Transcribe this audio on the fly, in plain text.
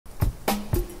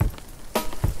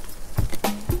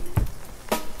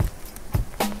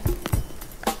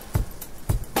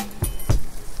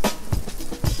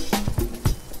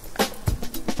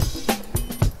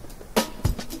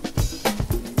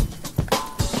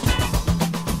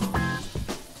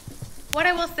What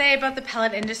I will say about the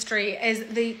pellet industry is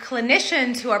the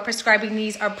clinicians who are prescribing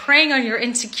these are preying on your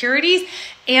insecurities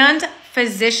and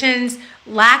physicians'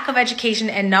 lack of education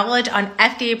and knowledge on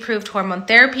FDA-approved hormone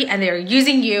therapy, and they are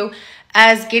using you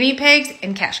as guinea pigs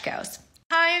and cash cows.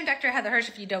 Hi, I'm Dr. Heather Hirsch.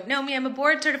 If you don't know me, I'm a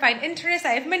board-certified internist.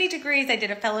 I have many degrees. I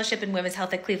did a fellowship in women's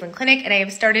health at Cleveland Clinic, and I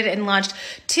have started and launched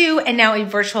 2 and now a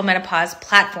virtual menopause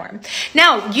platform.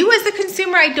 Now, you as the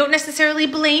consumer, I don't necessarily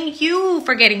blame you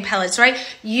for getting pellets, right?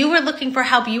 You were looking for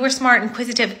help. You were smart,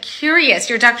 inquisitive, curious.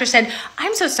 Your doctor said,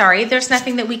 I'm so sorry, there's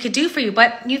nothing that we could do for you,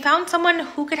 but you found someone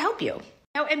who could help you.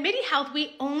 Now, at MIDI Health,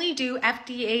 we only do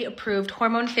FDA-approved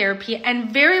hormone therapy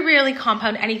and very rarely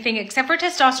compound anything except for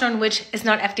testosterone, which is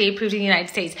not FDA-approved in the United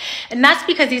States. And that's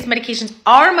because these medications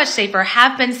are much safer,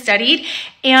 have been studied,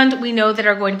 and we know that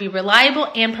are going to be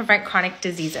reliable and prevent chronic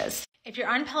diseases. If you're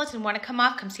on pellets and want to come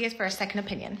off, come see us for a second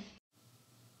opinion.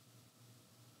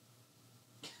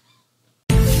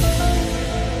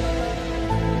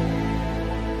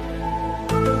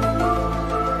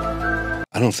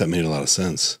 I don't know if that made a lot of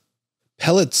sense.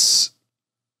 Pellets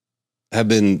have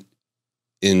been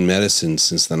in medicine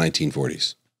since the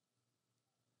 1940s.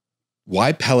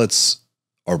 Why pellets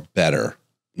are better?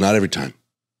 Not every time.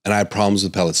 And I have problems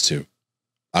with pellets too.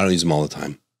 I don't use them all the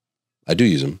time. I do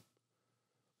use them.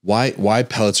 Why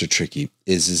pellets are tricky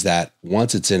is that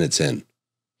once it's in, it's in.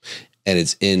 And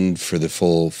it's in for the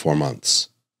full 4 months.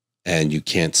 And you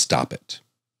can't stop it.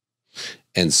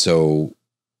 And so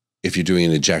if you're doing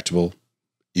an injectable,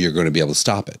 you're going to be able to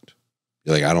stop it.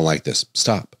 You're like, I don't like this,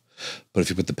 stop. But if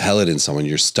you put the pellet in someone,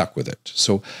 you're stuck with it.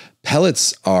 So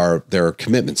pellets there are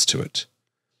commitments to it.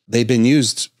 They've been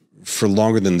used for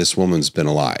longer than this woman's been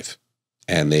alive.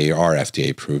 And they are FDA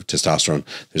approved. Testosterone,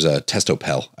 there's a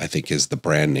Testopel, I think is the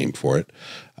brand name for it.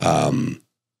 So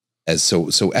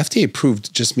FDA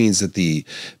approved just means that the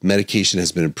medication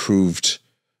has been approved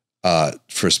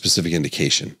for a specific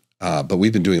indication. But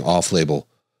we've been doing off-label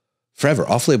forever.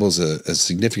 Off-label is a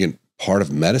significant part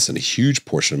of medicine. A huge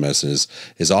portion of medicine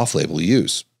is off-label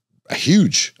use. A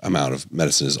huge amount of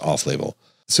medicine is off-label.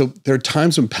 So there are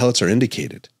times when pellets are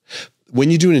indicated. When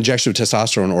you do an injection of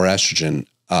testosterone or estrogen,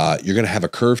 you're going to have a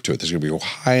curve to it. There's going to be a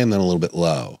high and then a little bit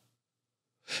low.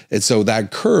 And so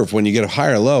that curve, when you get a high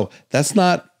or low, that's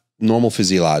not normal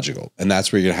physiological. And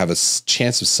that's where you're going to have a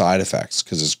chance of side effects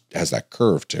because it has that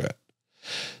curve to it.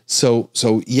 So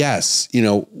yes,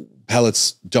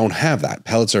 pellets don't have that.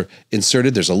 Pellets are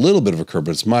inserted. There's a little bit of a curve,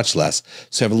 but it's much less.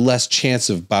 So you have a less chance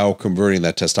of bioconverting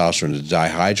that testosterone to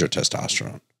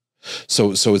dihydrotestosterone.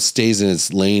 So it stays in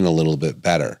its lane a little bit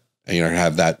better. And you don't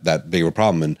have that bigger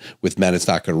problem. And with men, it's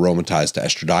not going to aromatize to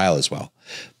estradiol as well.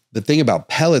 The thing about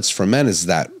pellets for men is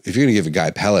that if you're going to give a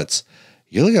guy pellets,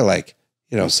 you're looking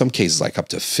at some cases like up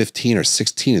to 15 or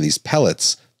 16 of these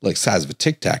pellets, like size of a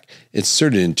Tic Tac,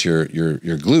 inserted into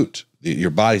your glute, your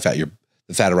body fat,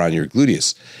 the fat around your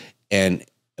gluteus. And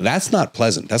that's not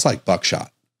pleasant. That's like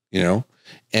buckshot,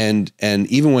 and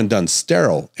even when done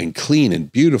sterile and clean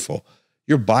and beautiful,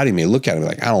 your body may look at it and be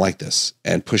like, I don't like this,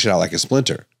 and push it out like a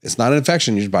splinter. It's not an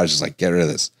infection. Your body's just like, get rid of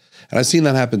this. And I've seen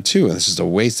that happen too. And it's just a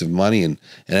waste of money and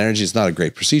energy. It's not a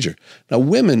great procedure. Now,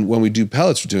 women, when we do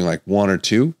pellets, we're doing like 1 or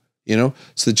 2, so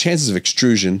the chances of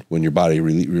extrusion when your body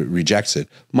rejects it,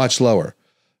 much lower.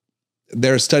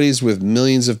 There are studies with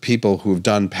millions of people who have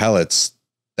done pellets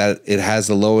that it has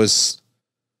the lowest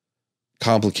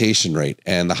complication rate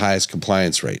and the highest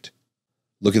compliance rate.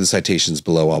 Look at the citations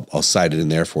below. I'll cite it in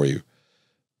there for you.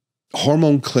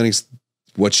 Hormone clinics,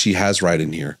 what she has right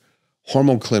in here,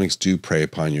 hormone clinics do prey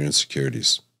upon your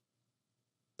insecurities.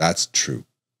 That's true.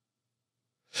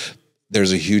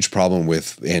 There's a huge problem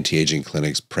with anti-aging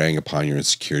clinics preying upon your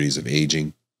insecurities of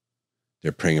aging.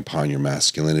 They're preying upon your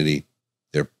masculinity.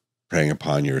 They're preying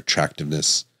upon your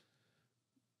attractiveness.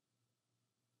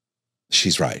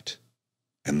 She's right.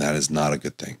 And that is not a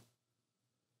good thing.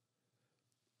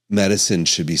 Medicine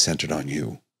should be centered on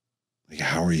you. Like,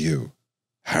 how are you?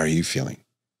 How are you feeling?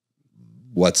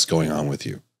 What's going on with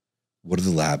you? What do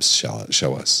the labs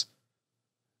show us?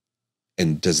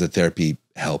 And does the therapy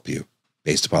help you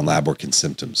based upon lab work and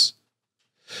symptoms?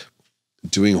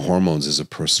 Doing hormones is a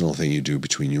personal thing you do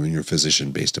between you and your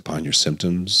physician based upon your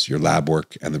symptoms, your lab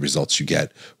work, and the results you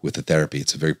get with the therapy.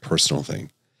 It's a very personal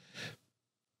thing.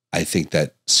 I think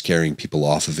that scaring people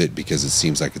off of it because it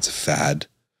seems like it's a fad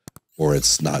or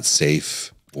it's not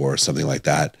safe or something like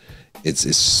that,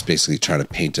 it's basically trying to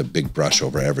paint a big brush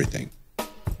over everything.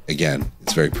 Again,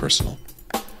 it's very personal.